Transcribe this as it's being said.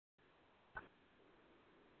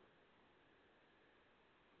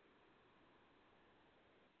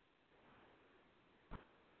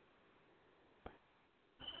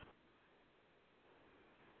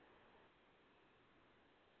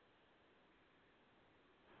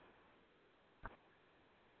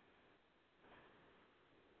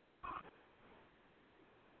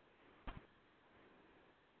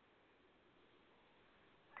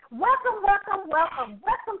Welcome, welcome, welcome.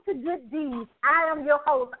 Welcome to Good Deeds. I am your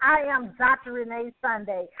host. I am Dr. Renee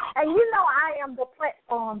Sunday. And you know I am the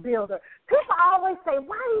platform builder. People always say,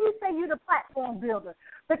 why do you say you're the platform builder?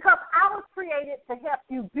 Because I was created to help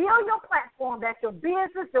you build your platform. That's your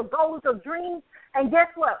business, your goals, your dreams. And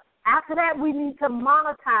guess what? After that, we need to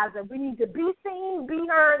monetize it. We need to be seen, be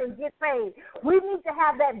heard, and get paid. We need to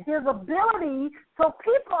have that visibility so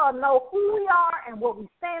people know who we are and what we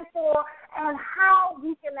stand for and how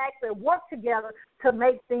we can actually work together to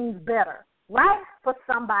make things better, right, for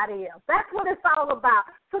somebody else. That's what it's all about.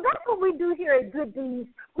 So that's what we do here at Good Deeds.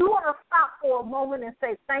 We want to stop for a moment and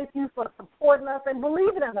say thank you for supporting us and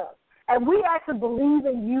believing in us. And we actually believe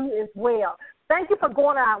in you as well. Thank you for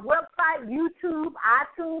going to our website, YouTube,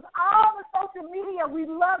 iTunes, all the social media. We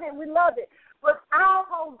love it. We love it. But our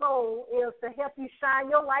whole goal is to help you shine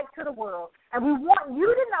your light to the world. And we want you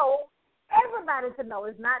to know, everybody to know,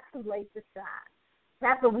 it's not too late to shine.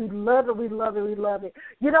 That's what we love it. We love it. We love it.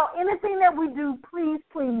 You know, anything that we do, please,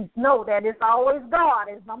 please know that it's always God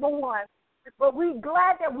is number one. But we're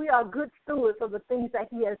glad that we are good stewards of the things that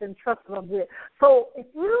he has entrusted us with. So if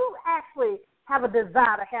you actually have a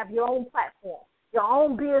desire to have your own platform, your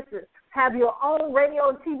own business, have your own radio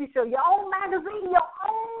and TV show, your own magazine, your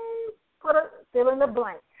own, fill in the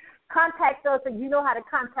blank. Contact us, and you know how to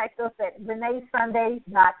contact us at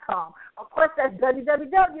ReneeSunday.com. Of course, that's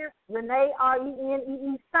www.Renee,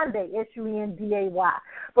 R-E-N-E-E, Sunday, S-U-N-D-A-Y.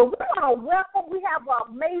 But we want to welcome, we have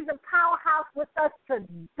an amazing powerhouse with us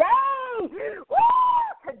today. Woo!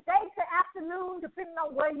 Today to afternoon, depending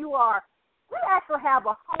on where you are. We actually have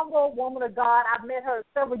a humble woman of God. I met her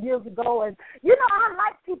several years ago, and, you know, I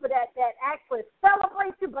like people that actually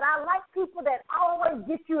celebrate you, but I like people that always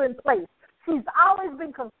get you in place. She's always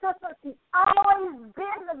been consistent. She's always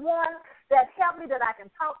been the one that helped me that I can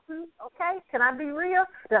talk to, okay? Can I be real?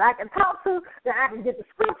 That I can talk to, that I can get the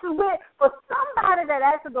scripture with. But somebody that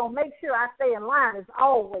actually going to make sure I stay in line is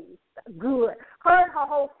always good. Her and her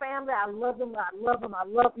whole family, I love them, I love them, I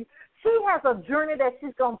love you. She has a journey that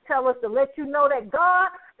she's going to tell us to let you know that God,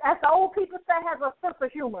 as the old people say, has a sense of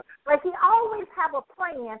humor. Like he always have a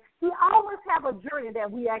plan. He always have a journey that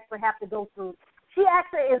we actually have to go through. She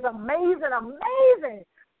actually is amazing, amazing.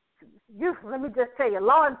 Let me just tell you,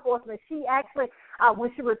 law enforcement, she actually,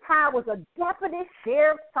 when she retired, was a deputy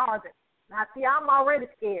sheriff's sergeant. Now, see, I'm already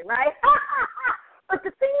scared, right? But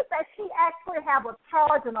the thing is that she actually have a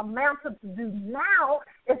charge and a mantle to do now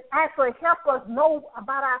is actually help us know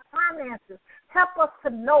about our finances, help us to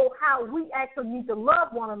know how we actually need to love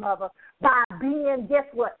one another by being, guess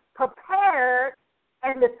what, prepared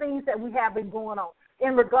and the things that we have been going on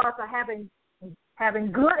in regards to having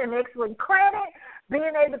good and excellent credit,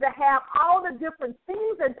 being able to have all the different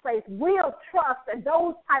things in place, will, trust, and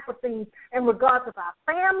those type of things in regards of our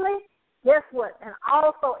family, guess what, and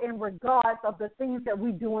also in regards of the things that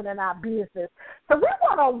we're doing in our business. So we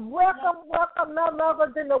want to welcome none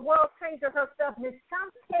other than the world changer herself, Miss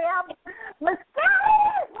Chantel.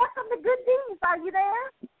 Muskelly, welcome to Good Deeds. Are you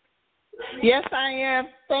there? Yes, I am.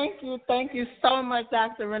 Thank you. Thank you so much,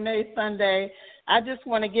 Dr. Renee Sunday. I just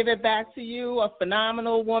want to give it back to you, a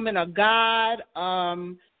phenomenal woman of God,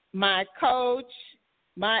 my coach,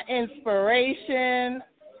 my inspiration.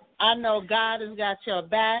 I know God has got your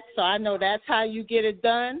back, so I know that's how you get it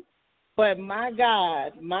done. But my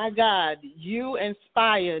God, you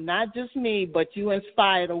inspire not just me, but you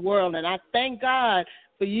inspire the world. And I thank God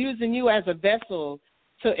for using you as a vessel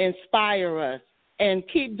to inspire us. And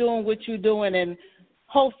keep doing what you're doing, and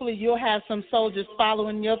hopefully you'll have some soldiers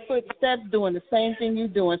following your footsteps, doing the same thing you're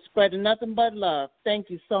doing, spreading nothing but love.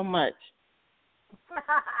 Thank you so much.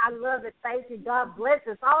 I love it. Thank you. God bless.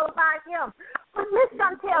 It's all about him. But Miss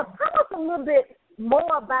Chantel, tell us a little bit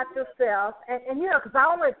more about yourself. And you know, because I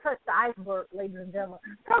already touched the iceberg, ladies and gentlemen.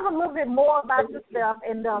 Tell us a little bit more about yourself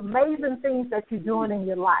and the amazing things that you're doing in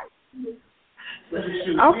your life.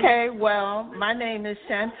 Okay, well, my name is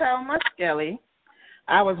Chantel Muskelly.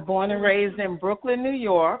 I was born and raised in Brooklyn, New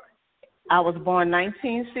York. I was born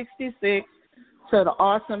 1966 to the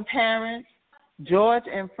awesome parents, George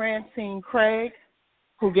and Francine Craig,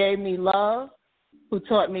 who gave me love, who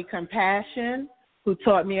taught me compassion, who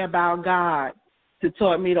taught me about God, who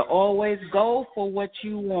taught me to always go for what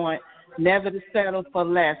you want, never to settle for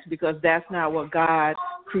less, because that's not what God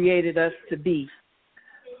created us to be.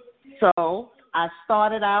 So I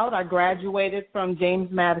started out, I graduated from James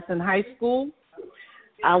Madison High School.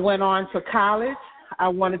 I went on to college. I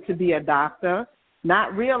wanted to be a doctor,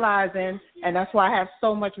 not realizing, and that's why I have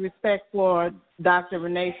so much respect for Dr.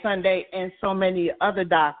 Renee Sunday and so many other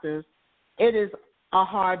doctors. It is a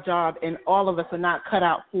hard job, and all of us are not cut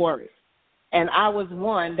out for it. And I was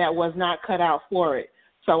one that was not cut out for it.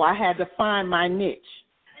 So I had to find my niche.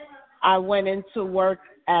 I went into work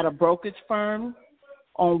at a brokerage firm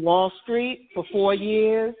on Wall Street for 4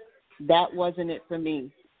 years. That wasn't it for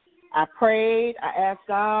me. I prayed. I asked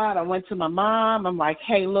God. I went to my mom. I'm like,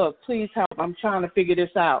 hey, look, please help. I'm trying to figure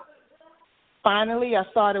this out. Finally, I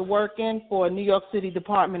started working for New York City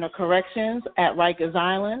Department of Corrections at Rikers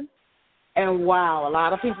Island. And, wow, a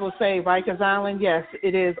lot of people say Rikers Island, yes,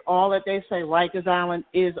 it is all that they say. Rikers Island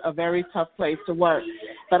is a very tough place to work.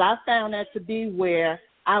 But I found that to be where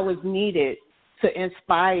I was needed to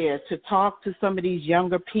inspire, to talk to some of these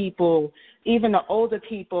younger people, even the older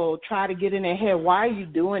people, try to get in their head, why are you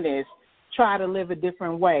doing this? Try to live a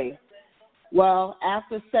different way. Well,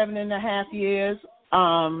 after 7.5 years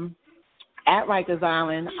at Rikers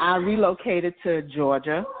Island, I relocated to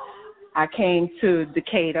Georgia. I came to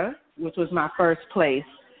Decatur, which was my first place.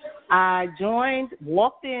 I joined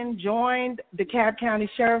the Cobb County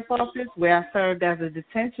Sheriff's Office, where I served as a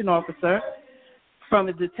detention officer. From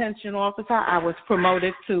a detention officer, I was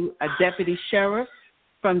promoted to a deputy sheriff.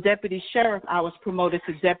 From deputy sheriff, I was promoted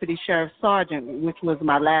to deputy sheriff sergeant, which was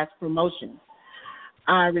my last promotion.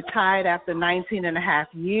 I retired after 19.5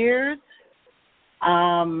 years.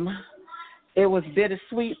 It was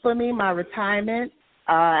bittersweet for me, my retirement.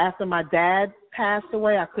 After my dad passed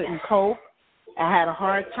away, I couldn't cope. I had a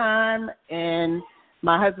hard time, and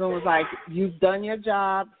my husband was like, you've done your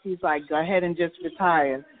job. He's like, go ahead and just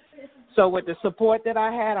retire. So with the support that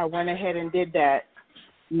I had, I went ahead and did that.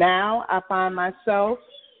 Now I find myself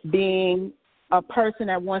being a person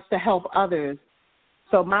that wants to help others.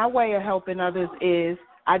 So my way of helping others is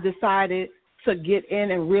I decided to get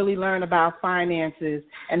in and really learn about finances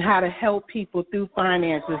and how to help people through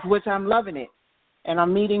finances, which I'm loving it. And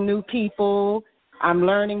I'm meeting new people. I'm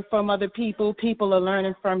learning from other people. People are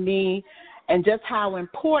learning from me, and just how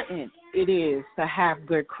important it is to have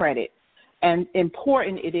good credit. And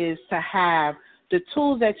important it is to have the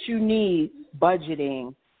tools that you need,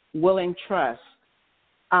 budgeting, willing trust,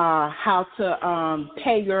 how to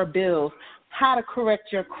pay your bills, how to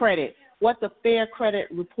correct your credit, what the Fair Credit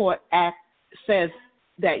Report Act says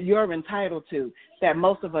that you're entitled to, that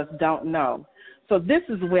most of us don't know. So this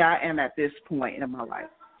is where I am at this point in my life.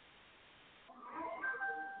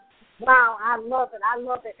 Wow, I love it. I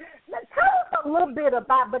love it. Now, tell us a little bit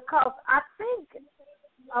about, because I think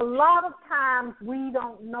a lot of times we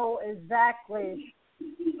don't know exactly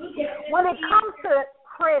when it comes to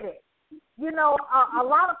credit. You know, a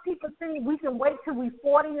lot of people think we can wait till we're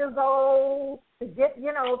 40 years old to get,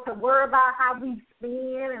 to worry about how we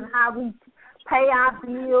spend and how we pay our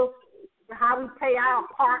bills, how we pay our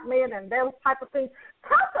apartment and those type of things.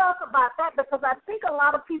 Talk to us about that, because I think a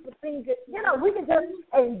lot of people think that, we can just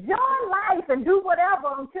enjoy life and do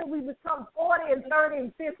whatever until we become 40 and 30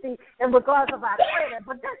 and 50 in regards of our credit.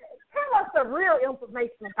 But tell us the real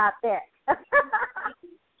information about that.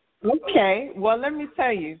 Okay. Well, let me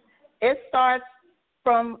tell you, it starts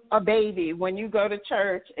from a baby when you go to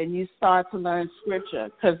church and you start to learn Scripture,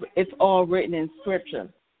 because it's all written in Scripture.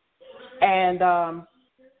 And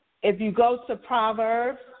if you go to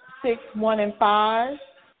Proverbs 6:1-5,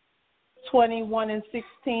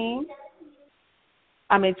 21-16,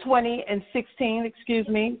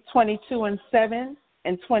 20-16, 22-7,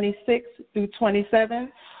 and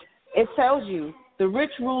 26-27, it tells you the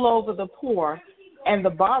rich rule over the poor, and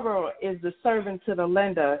the borrower is the servant to the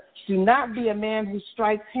lender. Do not be a man who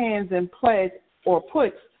strikes hands in pledge or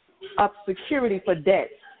puts up security for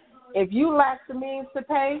debt. If you lack the means to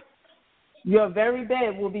pay, your very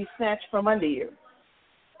bed will be snatched from under you.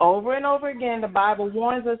 Over and over again, the Bible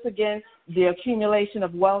warns us against the accumulation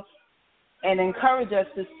of wealth and encourages us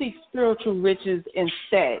to seek spiritual riches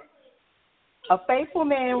instead. A faithful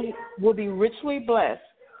man will be richly blessed,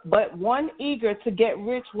 but one eager to get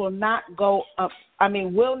rich will not go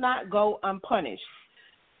unpunished.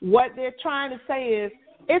 What they're trying to say is,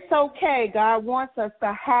 it's okay. God wants us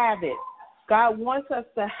to have it. God wants us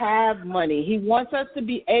to have money. He wants us to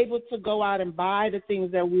be able to go out and buy the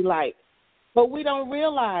things that we like. But we don't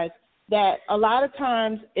realize that a lot of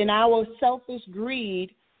times in our selfish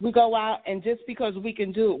greed, we go out and just because we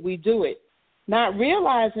can do it, we do it. Not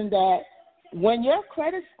realizing that when your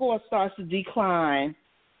credit score starts to decline,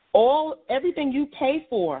 everything you pay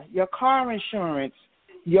for, your car insurance,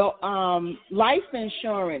 your life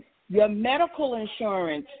insurance, your medical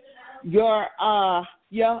insurance, your home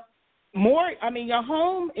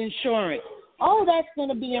insurance, all that's going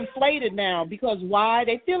to be inflated now, because why?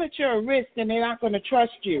 They feel that you're a risk and they're not going to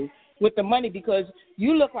trust you with the money because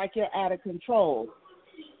you look like you're out of control.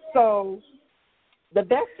 So the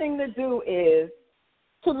best thing to do is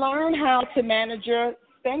to learn how to manage your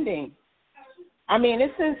spending. I mean,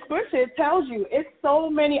 it's in Scripture. It tells you. It's so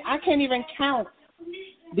many. I can't even count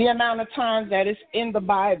the amount of times that it's in the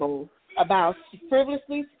Bible about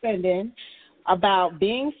frivolously spending, about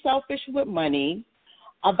being selfish with money,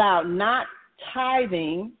 about not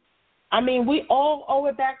tithing. I mean, we all owe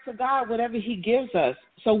it back to God, whatever he gives us.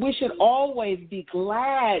 So we should always be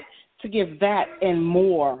glad to give that and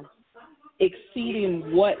more,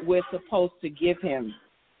 exceeding what we're supposed to give him.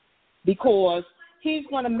 Because he's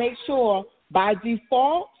going to make sure by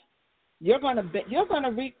default you're going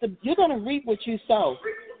to reap what you sow.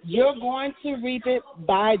 You're going to reap it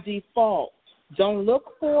by default. Don't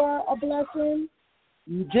look for a blessing.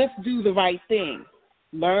 Just do the right thing.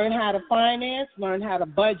 Learn how to finance, learn how to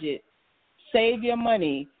budget, save your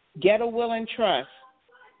money, get a will and trust.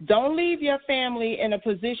 Don't leave your family in a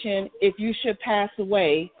position, if you should pass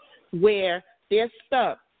away, where they're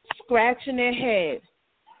stuck, scratching their head.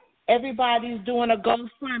 Everybody's doing a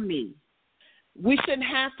GoFundMe. We shouldn't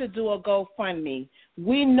have to do a GoFundMe.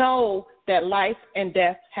 We know that life and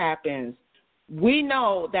death happens. We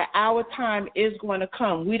know that our time is going to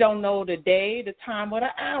come. We don't know the day, the time, or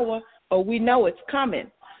the hour, but we know it's coming.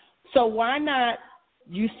 So why not,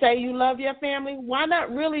 you say you love your family, why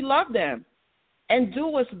not really love them and do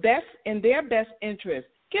what's best in their best interest?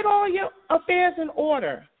 Get all your affairs in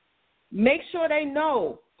order. Make sure they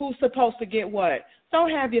know who's supposed to get what.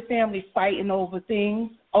 Don't have your family fighting over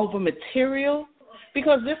things, over material,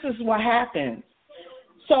 because this is what happens.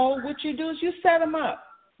 So what you do is you set them up.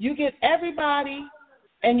 You get everybody,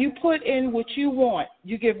 and you put in what you want.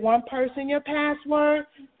 You give one person your password,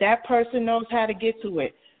 that person knows how to get to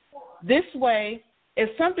it. This way, if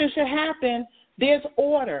something should happen, there's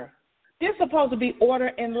order. There's supposed to be order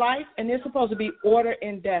in life, and there's supposed to be order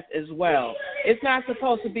in death as well. It's not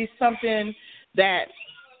supposed to be something that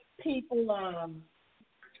people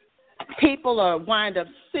wind up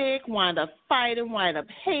sick, wind up fighting, wind up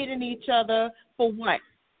hating each other. For what?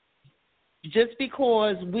 Just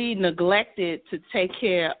because we neglected to take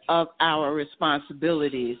care of our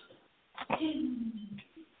responsibilities.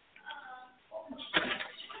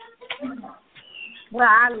 Well,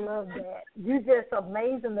 I love that. You're just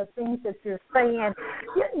amazing, the things that you're saying.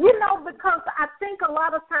 You know, because I think a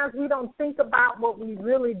lot of times we don't think about what we're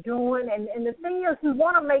really doing. And the thing is, we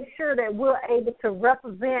want to make sure that we're able to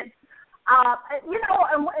represent,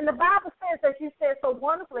 and the Bible says, as you said so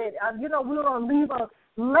wonderfully, we're going to leave a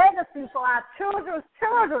legacy for our children's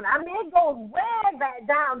children. I mean, it goes way back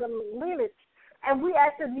down the lineage, and we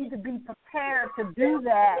actually need to be prepared to do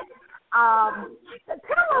that.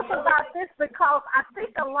 Tell us about this, because I think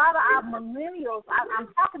a lot of our millennials, I'm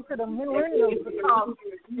talking to the millennials, because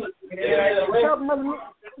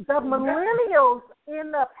the millennials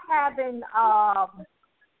end up having,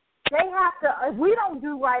 they have to, if we don't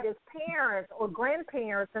do right as parents or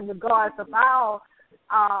grandparents in regards of our,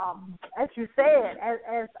 as you said,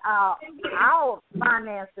 as our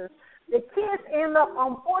finances, the kids end up,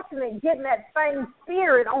 unfortunately, getting that same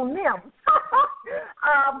spirit on them.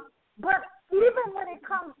 But even when it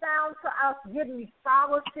comes down to us getting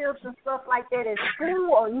scholarships and stuff like that at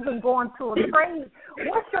school, or even going to a trade,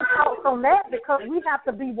 what's your thoughts on that? Because we have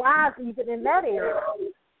to be wise even in that area.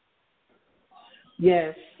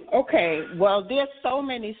 Yes. Okay. Well, there's so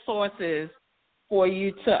many sources for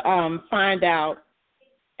you to find out,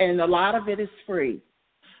 and a lot of it is free.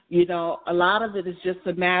 You know, a lot of it is just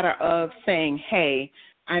a matter of saying, hey,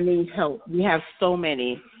 I need help. We have so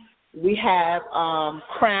many. We have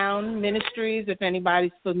Crown Ministries, if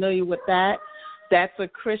anybody's familiar with that. That's a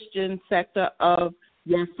Christian sector of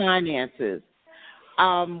your finances.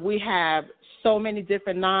 We have so many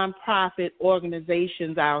different nonprofit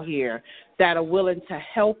organizations out here that are willing to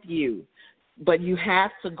help you, but you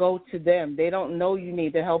have to go to them. They don't know you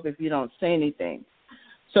need the help if you don't say anything.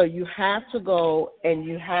 So you have to go and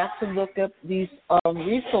you have to look up these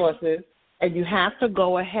resources, and you have to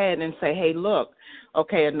go ahead and say, hey, look,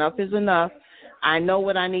 okay, enough is enough. I know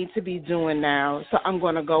what I need to be doing now, so I'm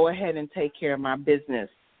going to go ahead and take care of my business.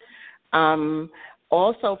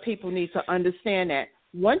 Also, people need to understand that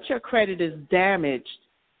once your credit is damaged,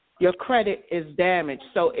 your credit is damaged.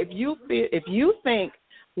 So if you think,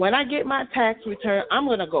 when I get my tax return, I'm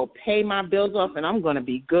going to go pay my bills off and I'm going to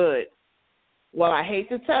be good. Well, I hate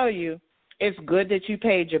to tell you, it's good that you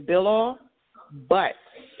paid your bill off, but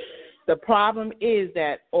the problem is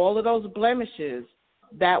that all of those blemishes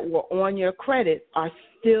that were on your credit are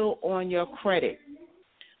still on your credit.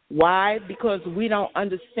 Why? Because we don't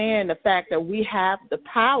understand the fact that we have the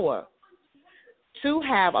power to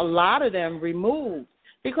have a lot of them removed,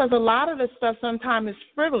 because a lot of the stuff sometimes is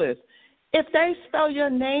frivolous. If they spell your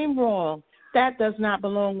name wrong, that does not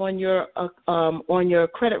belong on your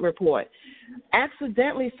credit report.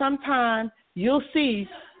 accidentally sometimes you'll see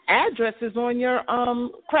addresses on your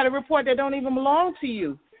credit report that don't even belong to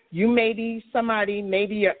you. You may be somebody,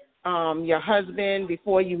 maybe your husband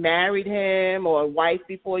before you married him, or wife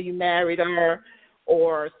before you married her,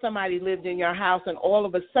 or somebody lived in your house, and all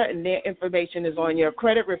of a sudden their information is on your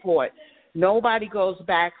credit report. Nobody goes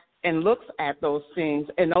back and looks at those things,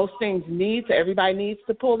 and those things everybody needs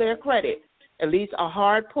to pull their credit, at least a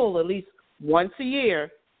hard pull, at least once a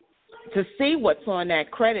year, to see what's on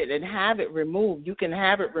that credit and have it removed. You can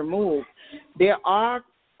have it removed. There are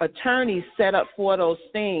attorneys set up for those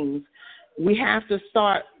things. We have to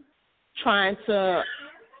start trying to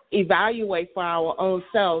evaluate for our own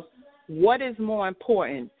selves what is more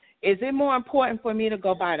important. Is it more important for me to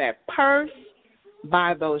go buy that purse,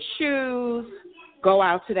 buy those shoes, go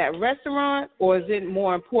out to that restaurant, or is it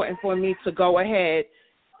more important for me to go ahead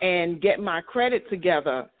and get my credit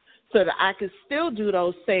together so that I can still do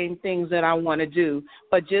those same things that I want to do,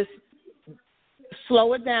 but just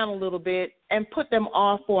slow it down a little bit and put them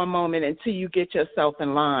off for a moment until you get yourself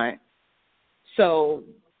in line? So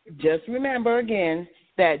just remember again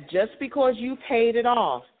that just because you paid it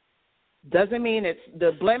off doesn't mean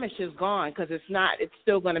the blemish is gone, because it's not. It's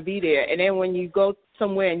still going to be there. And then when you go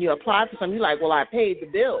somewhere and you apply for something, you're like, well, I paid the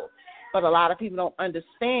bill. But a lot of people don't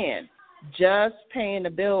understand. Just paying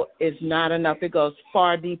the bill is not enough. It goes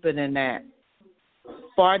far deeper than that,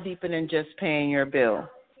 far deeper than just paying your bill.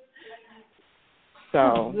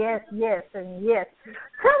 So yes. Tell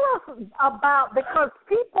us about, because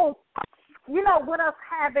people, with us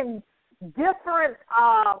having different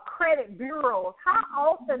credit bureaus,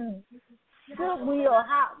 how often should we, or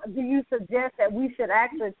how do you suggest that we should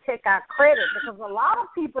actually check our credit? Because a lot of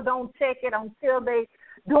people don't check it until they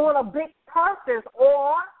doing a big purchase,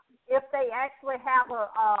 or if they actually have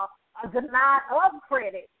a denied of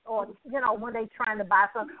credit, or when they're trying to buy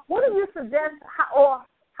something. What do you suggest,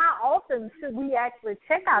 how often should we actually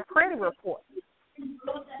check our credit report?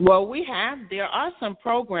 Well, there are some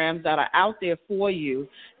programs that are out there for you,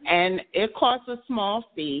 and it costs a small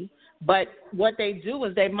fee, but what they do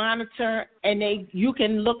is they monitor, and you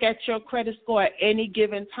can look at your credit score at any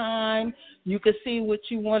given time. You can see what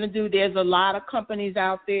you want to do. There's a lot of companies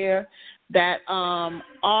out there that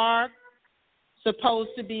are supposed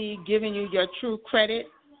to be giving you your true credit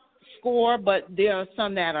score, but there are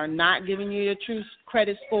some that are not giving you your true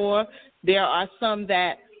credit score. There are some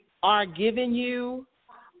that are giving you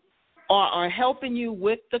or are helping you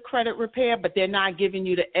with the credit repair, but they're not giving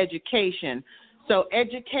you the education. So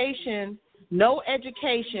no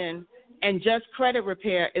education and just credit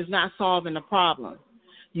repair is not solving the problem.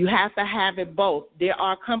 You have to have it both. There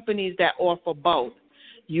are companies that offer both.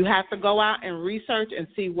 You have to go out and research and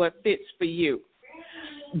see what fits for you.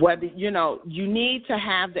 Whether, you need to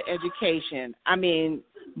have the education. I mean,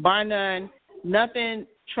 bar none, nothing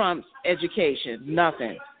trumps education,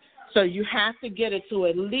 nothing. So you have to get it to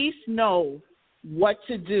at least know what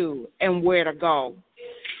to do and where to go.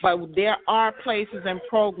 But there are places and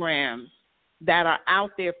programs that are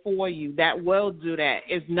out there for you that will do that.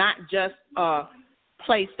 It's not just a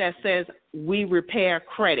place that says we repair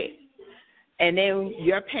credit, and then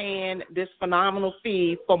you're paying this phenomenal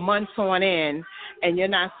fee for months on end, and you're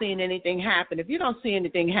not seeing anything happen. If you don't see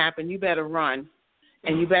anything happen, you better run,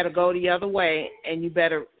 and you better go the other way, and you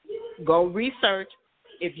better go research.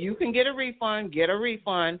 If you can get a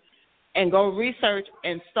refund, and go research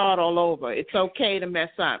and start all over. It's okay to mess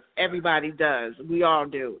up. Everybody does. We all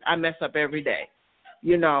do. I mess up every day.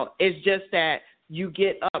 It's just that you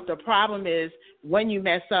get up. The problem is when you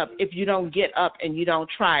mess up, if you don't get up and you don't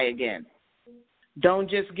try again. Don't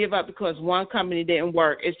just give up because one company didn't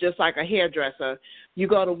work. It's just like a hairdresser. You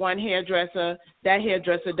go to one hairdresser, that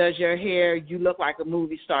hairdresser does your hair, you look like a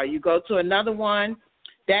movie star. You go to another one,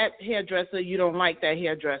 that hairdresser, you don't like that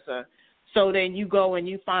hairdresser. So then you go and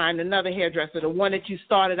you find another hairdresser. The one that you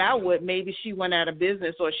started out with, maybe she went out of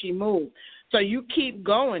business or she moved. So you keep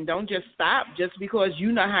going. Don't just stop just because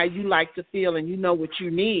you know how you like to feel and you know what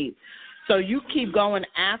you need. So you keep going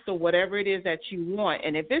after whatever it is that you want.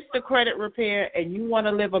 And if it's the credit repair and you want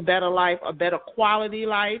to live a better life, a better quality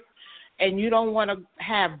life, and you don't want to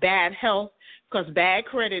have bad health, because bad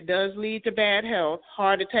credit does lead to bad health,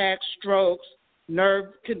 heart attacks, strokes, nerve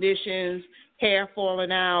conditions, hair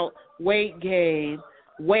falling out, weight gain,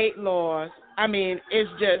 weight loss. I mean, it's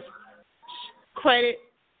just credit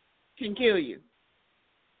can kill you.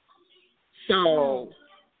 So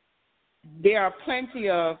there are plenty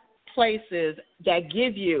of places that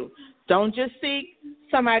give you. Don't just seek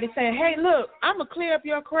somebody saying, hey, look, I'm going to clear up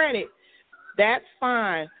your credit. That's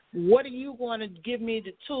fine. what are you going to give me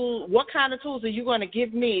the tools? What kind of tools are you going to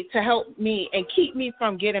give me to help me and keep me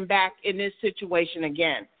from getting back in this situation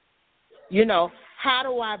again? You know, how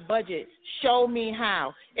do I budget? Show me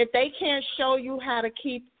how. If they can't show you how to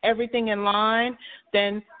keep everything in line,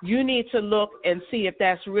 then you need to look and see if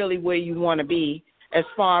that's really where you want to be as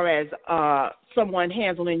far as someone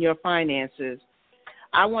handling your finances.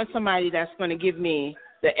 I want somebody that's going to give me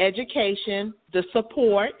the education, the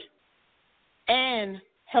support, and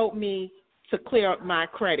help me to clear up my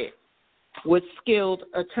credit with skilled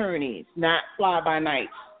attorneys, not fly-by-nights.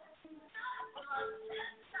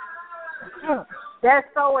 That's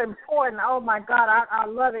so important. Oh, my God, I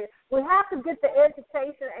love it. We have to get the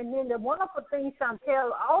education, and then the wonderful thing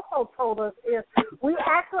Chantel also told us is we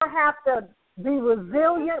actually have to be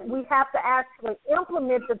resilient. We have to actually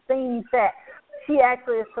implement the things that she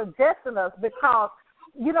actually is suggesting us because,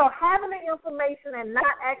 you know, having the information and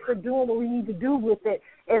not actually doing what we need to do with it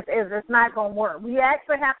is it's not going to work. We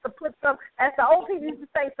actually have to put some, as the old people used to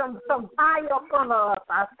say, some fire up front of us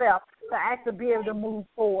ourselves to actually be able to move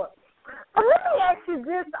forward. But let me ask you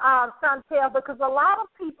this, Chantel, because a lot of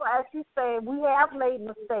people, as you say, we have made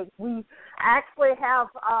mistakes. We actually have,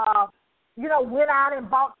 went out and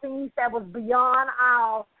bought things that was beyond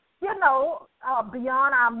our,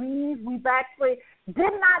 beyond our means. We've actually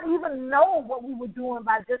did not even know what we were doing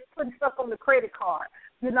by just putting stuff on the credit card,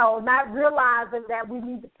 not realizing that we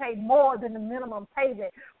need to pay more than the minimum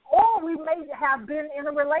payment. Or we may have been in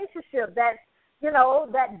a relationship that's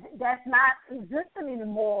not existing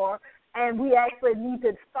anymore, and we actually need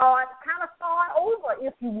to start over,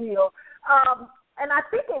 if you will. And I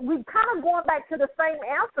think we're kind of going back to the same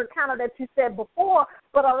answer kind of that you said before,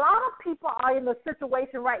 but a lot of people are in a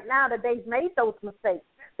situation right now that they've made those mistakes.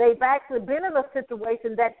 They've actually been in a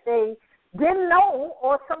situation that they didn't know,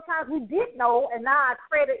 or sometimes we did know, and now our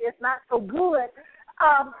credit is not so good.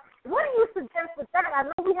 What do you suggest with that? I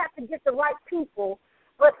know we have to get the right people,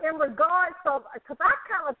 but in regards of, because I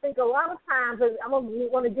kind of think a lot of times, and I'm going to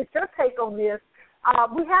want to get your take on this,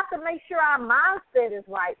 we have to make sure our mindset is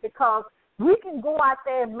right, because we can go out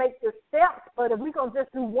there and make the steps, but if we're going to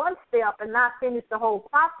just do one step and not finish the whole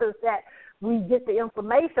process that we get the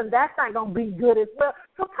information, that's not going to be good as well.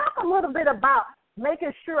 So talk a little bit about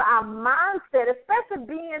making sure our mindset, especially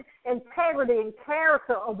being integrity and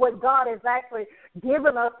character of what God has actually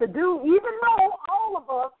given us to do, even though all of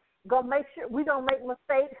us going to make sure we don't make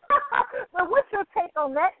mistakes. But what's your take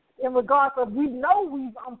on that in regards of we know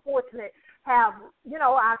we've, unfortunately, have,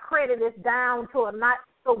 our credit is down to a not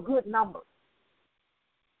so good number?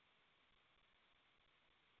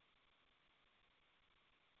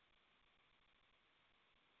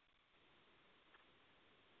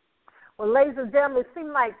 Well, ladies and gentlemen, it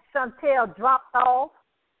seems like Chantel dropped off,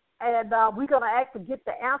 and we're going to actually get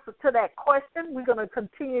the answer to that question. We're going to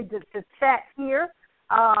continue to chat here.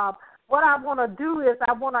 What I want to do is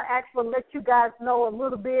I want to actually let you guys know a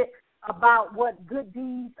little bit about what Good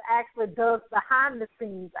Deeds actually does behind the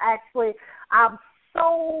scenes. Actually, I'm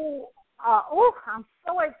so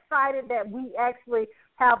excited that we actually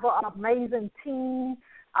have an amazing team.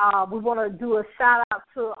 We want to do a shout-out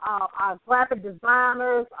to our graphic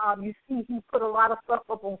designers. You see he put a lot of stuff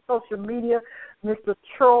up on social media. Mr.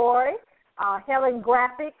 Troy, Helen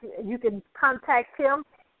Graphic, you can contact him.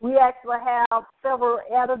 We actually have several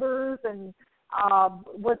editors and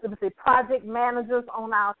project managers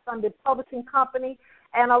on our Sunday publishing company.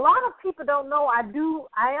 And a lot of people don't know I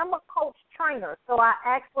am a coach trainer, so I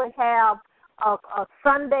actually have a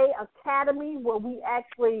Sunday academy where we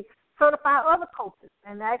actually certify other coaches.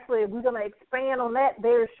 And actually, we're going to expand on that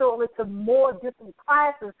very shortly to more different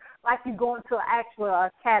classes, like you go into an actual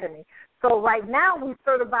academy. So right now, we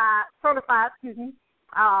certify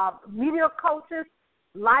media coaches,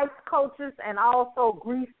 life coaches, and also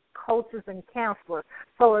grief coaches and counselors.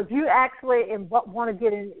 So if you actually want to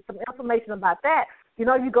get some information about that, you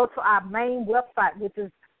go to our main website, which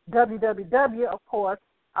is www, of course,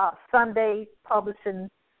 Sunday Publishing.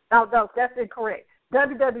 No, that's incorrect.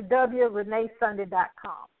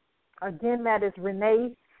 www.reneesunday.com. Again, that is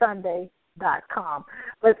reneesunday.com.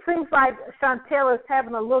 But it seems like Chantel is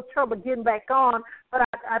having a little trouble getting back on, but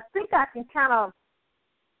I think I can kind of,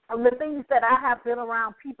 the things that I have been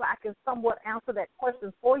around people, I can somewhat answer that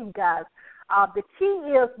question for you guys. The key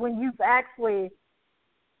is when you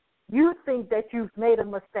think that you've made a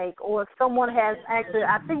mistake, or someone has actually,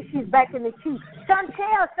 I think she's back in the queue.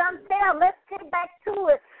 Chantel, let's get back to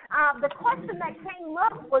it. The question that came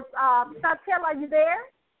up was, Chantel, are you there?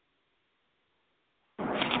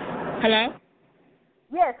 Hello?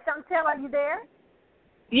 Yes, Chantel, are you there?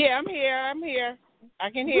 Yeah, I'm here. I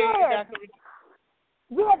can hear you, Dr.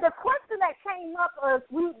 Yeah, the question that came up is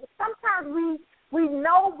sometimes we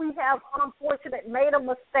know we have unfortunate made a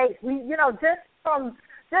mistake.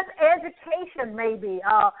 Just education maybe.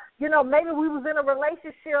 Maybe we was in a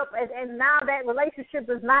relationship and now that relationship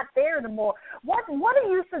is not there anymore. What do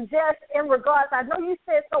you suggest in regards? I know you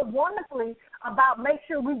said so wonderfully about make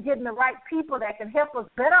sure we're getting the right people that can help us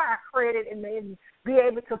better our credit and be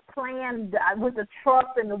able to plan with the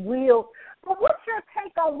trust and the wheels. But what's your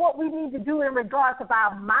take on what we need to do in regards of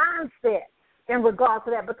our mindset in regards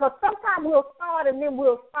to that? Because sometimes we'll start and then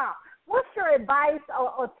we'll stop. What's your advice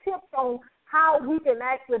or tips on how we can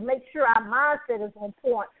actually make sure our mindset is on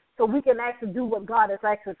point so we can actually do what God has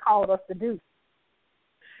actually called us to do?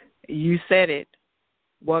 You said it.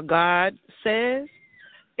 What God says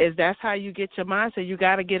is that's how you get your mindset. You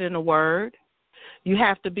got to get in the Word. You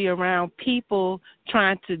have to be around people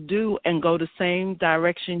trying to do and go the same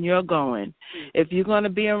direction you're going. If you're going to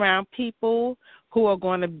be around people who are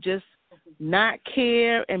going to just not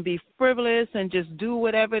care and be frivolous and just do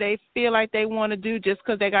whatever they feel like they want to do just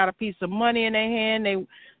because they got a piece of money in their hand, they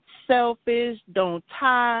selfish, don't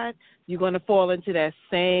tithe, you're going to fall into that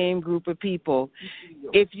same group of people.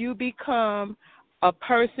 If you become a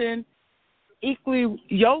person equally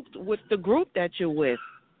yoked with the group that you're with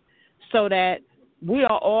so that we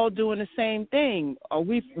are all doing the same thing.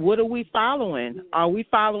 What are we following? Are we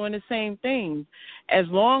following the same things? As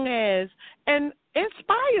long as, and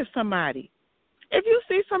inspire somebody. If you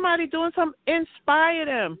see somebody doing something, inspire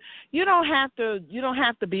them. You don't have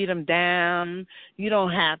to beat them down. You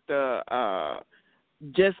don't have to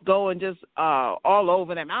just go and just all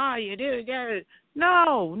over them. Oh, you did it.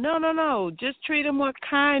 No. Just treat them with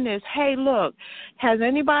kindness. Hey, look, has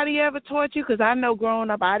anybody ever taught you? Because I know growing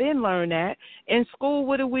up I didn't learn that. In school,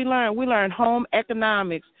 what did we learn? We learned home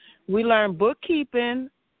economics. We learned bookkeeping.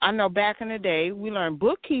 I know back in the day we learned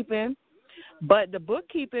bookkeeping, but the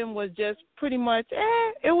bookkeeping was just pretty much,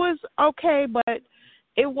 it was okay, but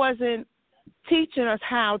it wasn't teaching us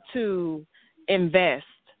how to invest,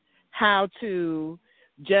 how to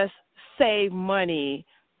just save money,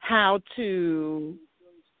 how to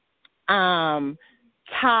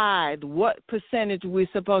tithe, what percentage we're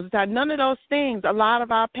supposed to tithe. None of those things. A lot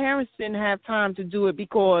of our parents didn't have time to do it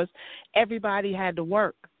because everybody had to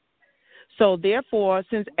work. So therefore,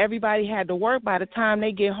 since everybody had to work, by the time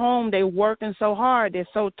they get home, they're working so hard, they're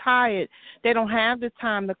so tired, they don't have the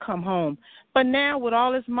time to come home. But now with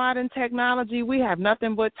all this modern technology, we have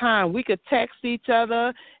nothing but time. We could text each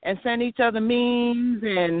other and send each other memes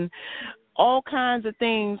and all kinds of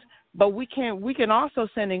things, but we can also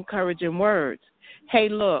send encouraging words. Hey,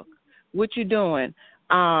 look, what you doing?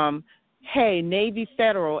 Hey, Navy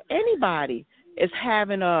Federal, anybody is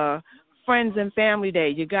having a Friends and Family Day.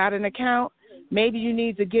 You got an account? Maybe you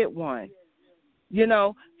need to get one.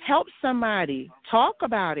 Help somebody. Talk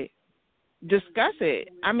about it. Discuss it.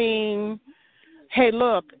 I mean, hey,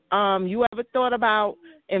 look, you ever thought about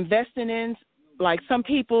investing in, like some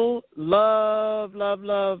people love,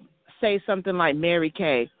 say something like Mary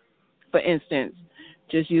Kay, for instance,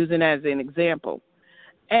 just using as an example,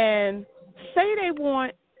 and say they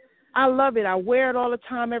want, I love it, I wear it all the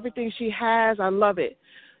time, everything she has, I love it.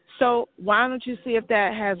 So why don't you see if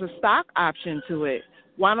that has a stock option to it?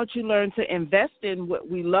 Why don't you learn to invest in what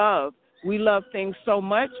we love? We love things so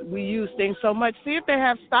much. We use things so much. See if they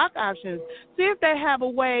have stock options. See if they have a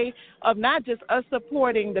way of not just us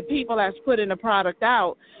supporting the people that's putting the product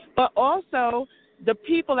out, but also the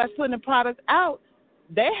people that's putting the product out,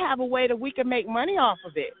 they have a way that we can make money off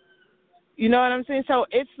of it. You know what I'm saying? So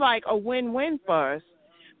it's like a win-win for us.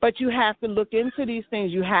 But you have to look into these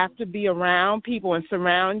things. You have to be around people and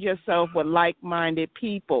surround yourself with like-minded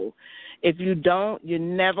people. If you don't, you're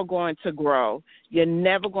never going to grow. You're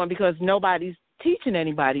never going, because nobody's teaching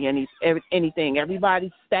anybody anything. Everybody's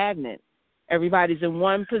stagnant. Everybody's in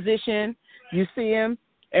one position. You see them.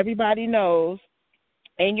 Everybody knows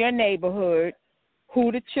in your neighborhood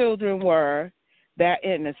who the children were that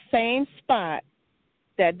in the same spot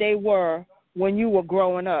that they were when you were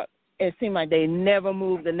growing up. It seemed like they never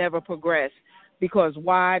moved and never progressed. Because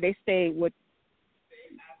why? They stayed with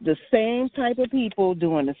the same type of people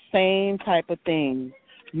doing the same type of things.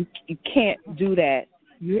 You can't do that.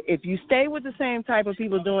 If you stay with the same type of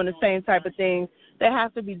people doing the same type of things, they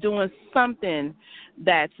have to be doing something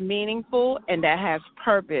that's meaningful and that has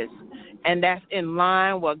purpose, and that's in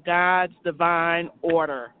line with God's divine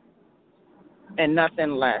order and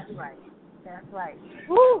nothing less. That's right.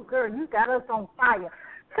 Woo, girl, you got us on fire.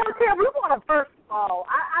 Chantel, we want to, first of all,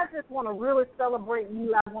 I just want to really celebrate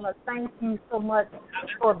you. I want to thank you so much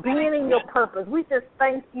for being in your purpose. We just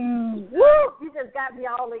thank you. Woo! You just got me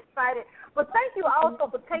all excited. But thank you also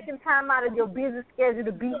for taking time out of your busy schedule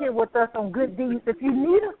to be here with us on Good Deeds. If you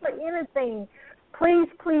need us for anything, please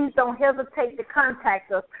don't hesitate to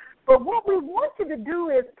contact us. But what we want you to do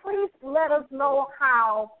is please let us know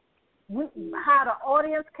how the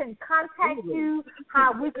audience can contact you,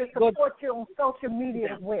 how we can support you on social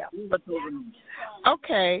media as well.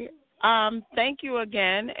 Okay. Thank you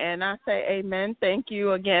again, and I say amen. Thank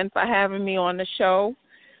you again for having me on the show.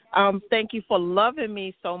 Thank you for loving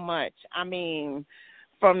me so much. I mean,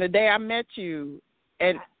 from the day I met you,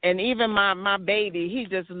 and even my baby, he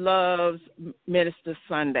just loves Minister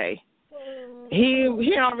Sunday.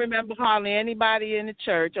 He don't remember hardly anybody in the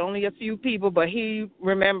church, only a few people, but he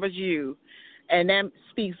remembers you, and that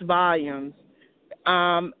speaks volumes.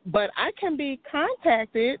 But I can be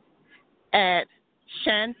contacted at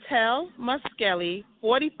Chantel Muskelly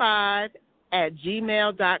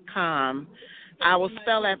 45@gmail.com. I will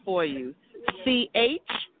spell that for you.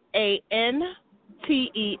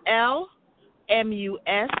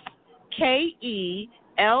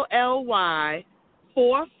 ChantelMuskelly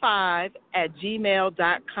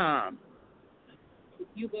 45@gmail.com.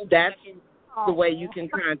 That's the way you can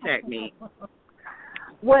contact me.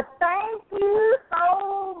 Well, thank you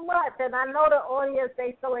so much. And I know the audience,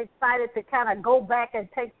 they're so excited to kind of go back and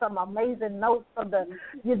take some amazing notes of the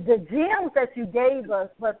gems that you gave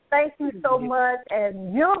us. But thank you so much.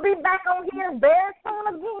 And you'll be back on here very soon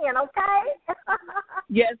again, okay?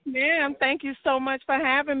 Yes, ma'am. Thank you so much for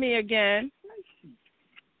having me again.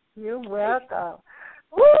 You're welcome.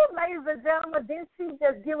 Woo, ladies and gentlemen, didn't she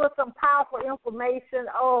just give us some powerful information?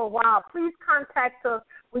 Oh, wow. Please contact us.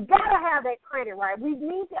 We got to have that credit right. We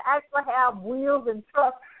need to actually have wheels and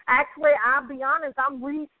trust. Actually, I'll be honest, I'm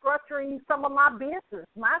restructuring some of my business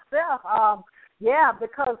myself.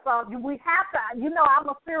 Because we have to, I'm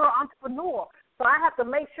a serial entrepreneur. So I have to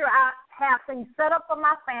make sure I have things set up for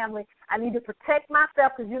my family. I need to protect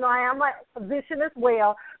myself because, I am a physician as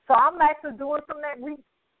well. So I'm actually doing some of that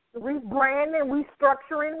rebranding,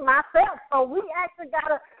 restructuring myself. So we actually got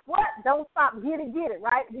to, don't stop, get it,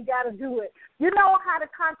 right? We got to do it. You know how to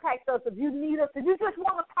contact us if you need us, if you just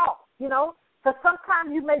want to talk, because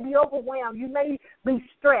sometimes you may be overwhelmed, you may be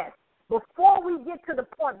stressed. Before we get to the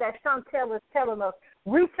point that Chantel is telling us,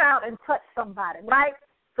 reach out and touch somebody, right?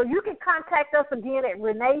 So you can contact us again at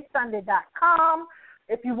reneesunday.com.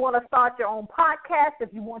 If you want to start your own podcast,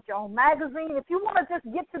 if you want your own magazine, if you want to just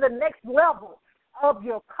get to the next level of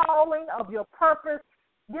your calling, of your purpose,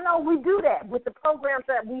 we do that with the programs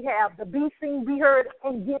that we have, the Be Seen, Be Heard,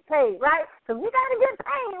 and Get Paid, right? Because we got to get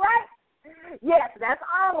paid, right? Yes, that's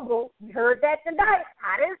honorable. You heard that tonight.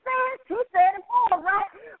 I didn't say it. She said it for us, right?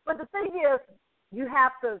 But the thing is, you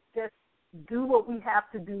have to just do what we have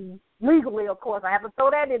to do legally, of course. I have to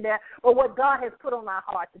throw that in there, but what God has put on our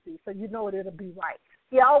heart to do, so it'll be right.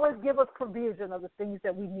 He always gives us provision of the things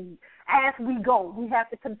that we need. As we go, we have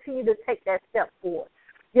to continue to take that step forward.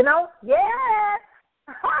 Yes.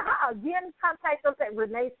 Again, contact us at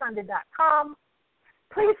reneesunday.com.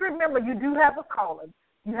 Please remember, you do have a calling.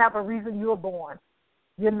 You have a reason you were born.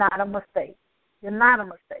 You're not a mistake. You're not a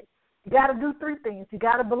mistake. You got to do three things. You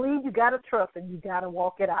got to believe, you got to trust, and you got to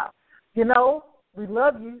walk it out. We love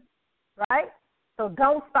you, right? So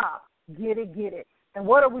don't stop. Get it. And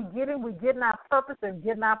what are we getting? We're getting our purpose and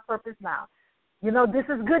getting our purpose now. This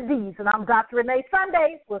is Good Deeds, and I'm Dr. Renee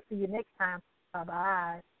Sunday. We'll see you next time.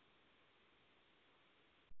 Bye-bye.